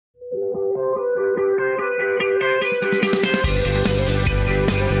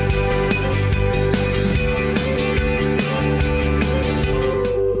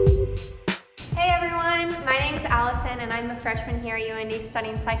freshman here at UIndy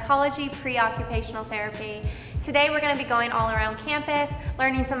studying psychology, pre-occupational therapy. Today we're going to be going all around campus,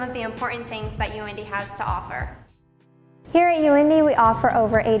 learning some of the important things that UIndy has to offer. Here at UIndy, we offer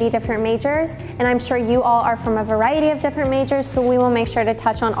over 80 different majors, and I'm sure you all are from a variety of different majors, so we will make sure to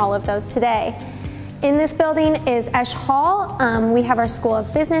touch on all of those today. In this building is Esch Hall. We have our School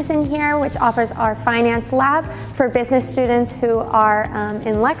of Business in here, which offers our finance lab for business students who are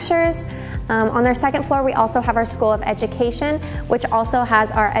in lectures. On their second floor, we also have our School of Education, which also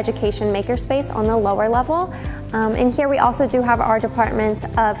has our Education Makerspace on the lower level. And here we also do have our departments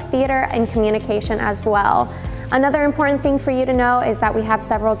of theater and communication as well. Another important thing for you to know is that we have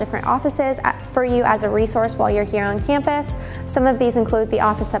several different offices for you as a resource while you're here on campus. Some of these include the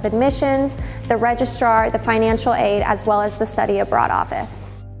Office of Admissions, the Registrar, the Financial Aid, as well as the Study Abroad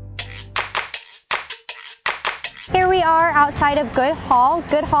office. Here we are outside of Good Hall.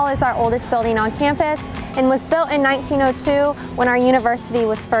 Good Hall is our oldest building on campus and was built in 1902 when our university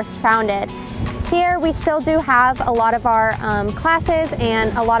was first founded. Here we still do have a lot of our classes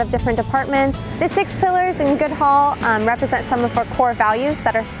and a lot of different departments. The 6 pillars in Good Hall represent some of our core values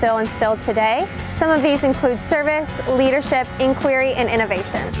that are still instilled today. Some of these include service, leadership, inquiry, and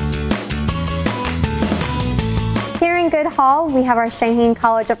innovation. Here in Good Hall, we have our Shaheen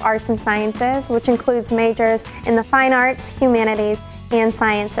College of Arts and Sciences, which includes majors in the fine arts, humanities, and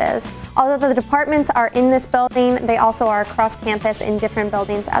sciences. Although the departments are in this building, they also are across campus in different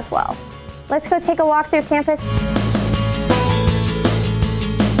buildings as well. Let's go take a walk through campus.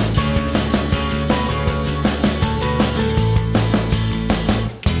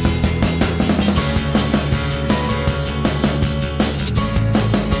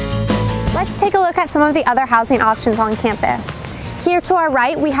 Let's take a look at some of the other housing options on campus. Here to our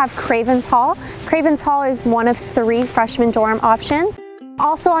right, we have Cravens Hall. Cravens Hall is one of 3 freshman dorm options.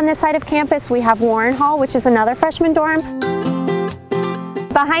 Also on this side of campus, we have Warren Hall, which is another freshman dorm.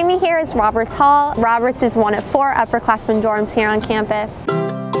 Behind me here is Roberts Hall. Roberts is one of 4 upperclassmen dorms here on campus.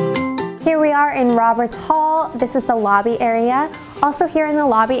 Here we are in Roberts Hall. This is the lobby area. Also here in the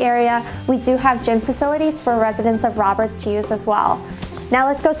lobby area, we do have gym facilities for residents of Roberts to use as well. Now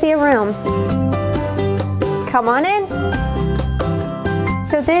let's go see a room. Come on in.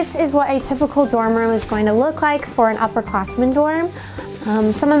 So this is what a typical dorm room is going to look like for an upperclassman dorm.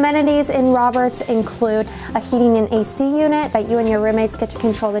 Some amenities in Roberts include a heating and AC unit that you and your roommates get to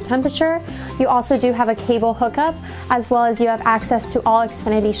control the temperature. You also do have a cable hookup, as well as you have access to all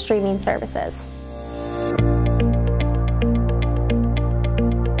Xfinity streaming services.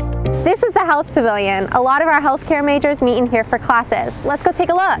 This is the Health Pavilion. A lot of our healthcare majors meet in here for classes. Let's go take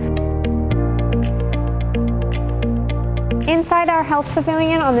a look. Inside our Health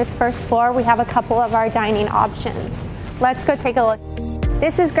Pavilion on this first floor, we have a couple of our dining options. Let's go take a look.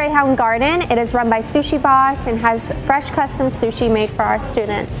 This is Greyhound Garden. It is run by Sushi Boss and has fresh custom sushi made for our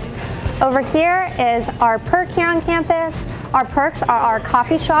students. Over here is our perk here on campus. Our perks are our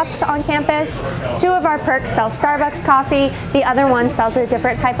coffee shops on campus. 2 of our perks sell Starbucks coffee. The other one sells a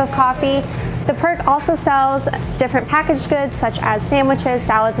different type of coffee. The perk also sells different packaged goods such as sandwiches,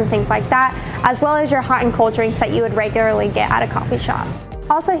 salads, and things like that, as well as your hot and cold drinks that you would regularly get at a coffee shop.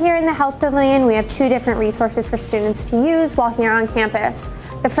 Also here in the Health Pavilion, we have 2 different resources for students to use while here on campus.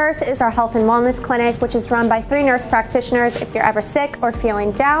 The first is our Health and Wellness Clinic, which is run by 3 nurse practitioners if you're ever sick or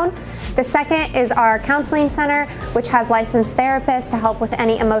feeling down. The second is our Counseling Center, which has licensed therapists to help with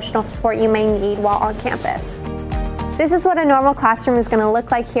any emotional support you may need while on campus. This is what a normal classroom is going to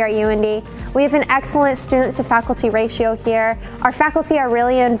look like here at UIndy. We have an excellent student to faculty ratio here. Our faculty are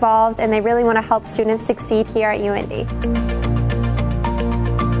really involved and they really want to help students succeed here at UIndy.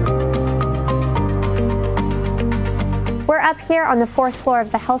 We're up here on the 4th floor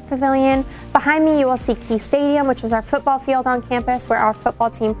of the Health Pavilion. Behind me you will see Key Stadium, which is our football field on campus where our football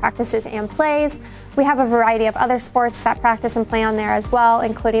team practices and plays. We have a variety of other sports that practice and play on there as well,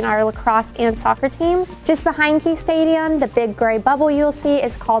 including our lacrosse and soccer teams. Just behind Key Stadium, the big gray bubble you'll see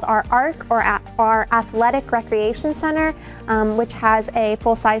is called our ARC, or our Athletic Recreation Center, which has a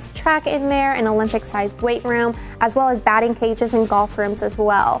full-size track in there, an Olympic-sized weight room, as well as batting cages and golf rooms as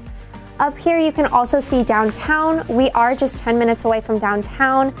well. Up here you can also see downtown. We are just 10 minutes away from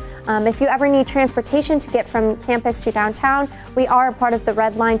downtown. If you ever need transportation to get from campus to downtown, we are a part of the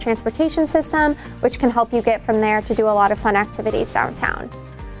Red Line transportation system, which can help you get from there to do a lot of fun activities downtown.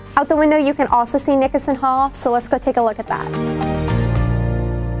 Out the window you can also see Nickerson Hall, so let's go take a look at that.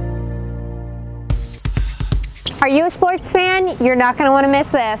 Are you a sports fan? You're not going to want to miss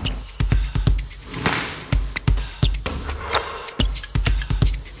this.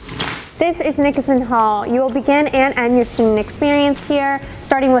 This is Nickerson Hall. You will begin and end your student experience here,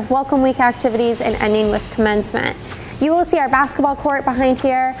 starting with Welcome Week activities and ending with commencement. You will see our basketball court behind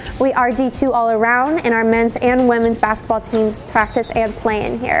here. We are D2 all around, and our men's and women's basketball teams practice and play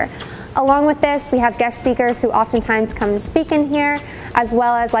in here. Along with this, we have guest speakers who oftentimes come and speak in here, as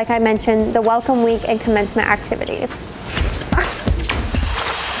well as, like I mentioned, the Welcome Week and commencement activities.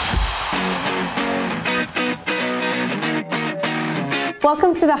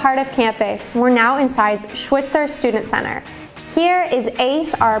 Welcome to the heart of campus. We're now inside Schweitzer Student Center. Here is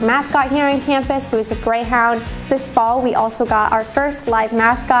Ace, our mascot here on campus, who is a Greyhound. This fall, we also got our first live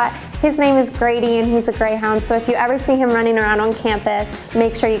mascot. His name is Grady, and he's a Greyhound, so if you ever see him running around on campus,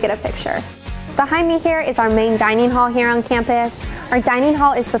 make sure you get a picture. Behind me here is our main dining hall here on campus. Our dining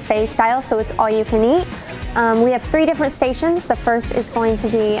hall is buffet style, so it's all you can eat. We have 3 different stations. The first is going to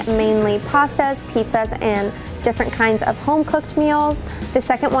be mainly pastas, pizzas, and different kinds of home-cooked meals. The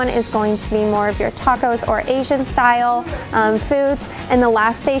second one is going to be more of your tacos or Asian style foods. And the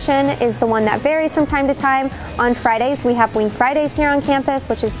last station is the one that varies from time to time. On Fridays, we have Wing Fridays here on campus,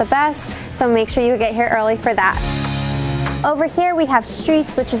 which is the best, so make sure you get here early for that. Over here we have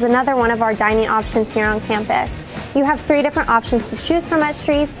Streets, which is another one of our dining options here on campus. You have 3 different options to choose from at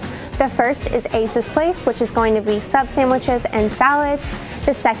Streets. The first is Ace's Place, which is going to be sub sandwiches and salads.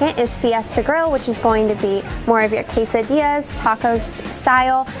 The second is Fiesta Grill, which is going to be more of your quesadillas, tacos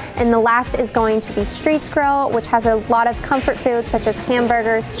style. And the last is going to be Streets Grill, which has a lot of comfort foods such as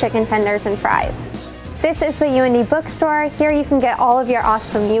hamburgers, chicken tenders, and fries. This is the UIndy bookstore. Here you can get all of your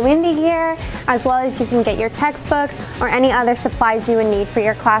awesome UIndy gear, as well as you can get your textbooks or any other supplies you would need for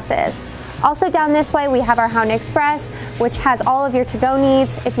your classes. Also down this way we have our Hound Express, which has all of your to-go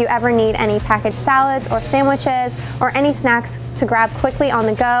needs if you ever need any packaged salads or sandwiches or any snacks to grab quickly on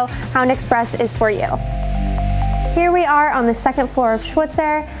the go. Hound Express is for you. Here we are on the 2nd floor of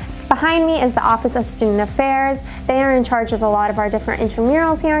Schweitzer. Behind me is the Office of Student Affairs. They are in charge of a lot of our different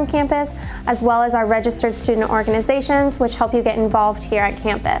intramurals here on campus, as well as our registered student organizations, which help you get involved here at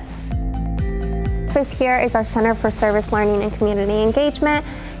campus. Office here is our Center for Service Learning and Community Engagement.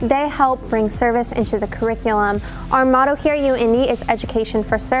 They help bring service into the curriculum. Our motto here at UIndy is Education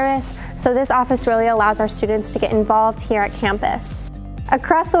for Service, so this office really allows our students to get involved here at campus.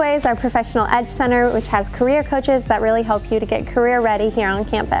 Across the way is our Professional Edge Center, which has career coaches that really help you to get career ready here on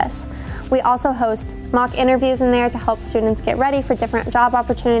campus. We also host mock interviews in there to help students get ready for different job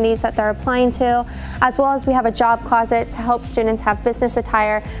opportunities that they're applying to, as well as we have a job closet to help students have business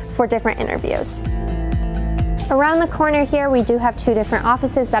attire for different interviews. Around the corner here, we do have 2 different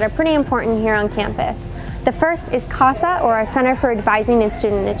offices that are pretty important here on campus. The first is CASA, or our Center for Advising and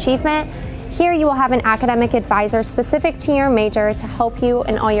Student Achievement. Here you will have an academic advisor specific to your major to help you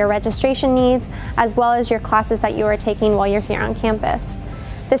in all your registration needs, as well as your classes that you are taking while you're here on campus.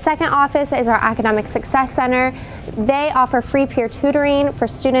 The second office is our Academic Success Center. They offer free peer tutoring for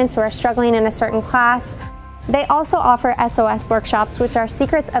students who are struggling in a certain class. They also offer SOS workshops, which are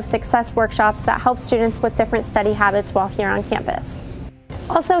Secrets of Success workshops that help students with different study habits while here on campus.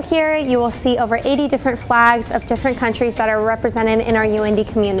 Also here you will see over 80 different flags of different countries that are represented in our UIndy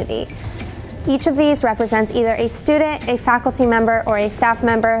community. Each of these represents either a student, a faculty member, or a staff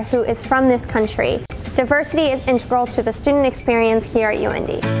member who is from this country. Diversity is integral to the student experience here at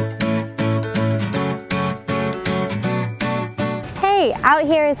UIndy. Hey, out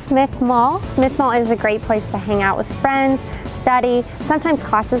here is Smith Mall. Smith Mall is a great place to hang out with friends, study. Sometimes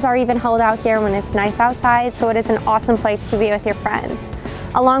classes are even held out here when it's nice outside, so it is an awesome place to be with your friends.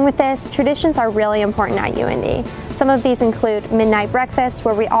 Along with this, traditions are really important at UIndy. Some of these include midnight breakfast,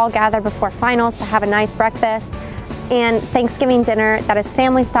 where we all gather before finals to have a nice breakfast, and Thanksgiving dinner that is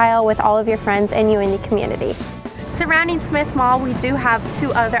family style with all of your friends and UIndy community. Surrounding Smith Mall, we do have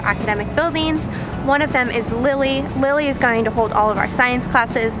 2 other academic buildings. One of them is Lily. Lily is going to hold all of our science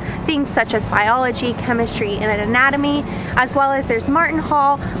classes, things such as biology, chemistry, and anatomy, as well as there's Martin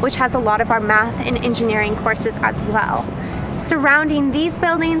Hall, which has a lot of our math and engineering courses as well. Surrounding these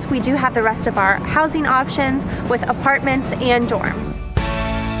buildings, we do have the rest of our housing options with apartments and dorms.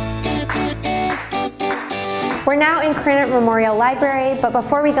 We're now in Cranert Memorial Library, but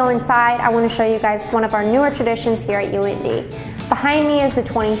before we go inside, I want to show you guys one of our newer traditions here at UIndy. Behind me is the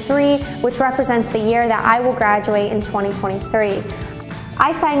 23, which represents the year that I will graduate in 2023.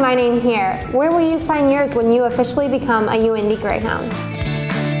 I signed my name here. Where will you sign yours when you officially become a UIndy Greyhound?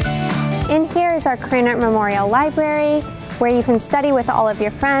 In here is our Cranert Memorial Library, where you can study with all of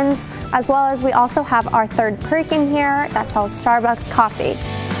your friends, as well as we also have our 3rd perk in here that sells Starbucks coffee.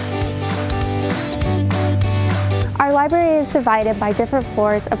 Our our library is divided by different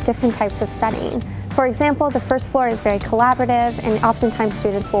floors of different types of studying. For example, the first floor is very collaborative, and oftentimes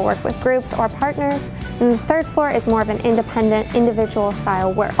students will work with groups or partners, and the third floor is more of an independent, individual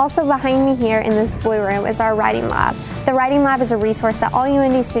style work. Also behind me here in this blue room is our writing lab. The writing lab is a resource that all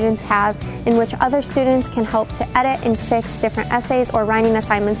UIndy students have, in which other students can help to edit and fix different essays or writing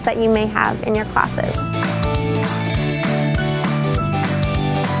assignments that you may have in your classes.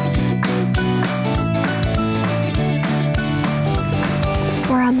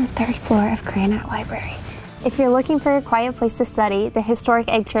 We're on the third floor of Granite Library. If you're looking for a quiet place to study, the historic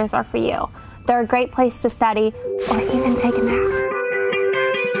egg chairs are for you. They're a great place to study or even take a nap.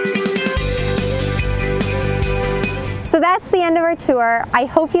 So that's the end of our tour. I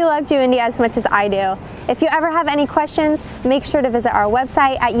hope you loved UIndy as much as I do. If you ever have any questions, make sure to visit our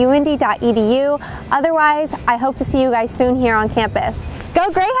website at uindy.edu. Otherwise, I hope to see you guys soon here on campus. Go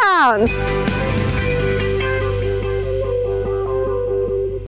Greyhounds!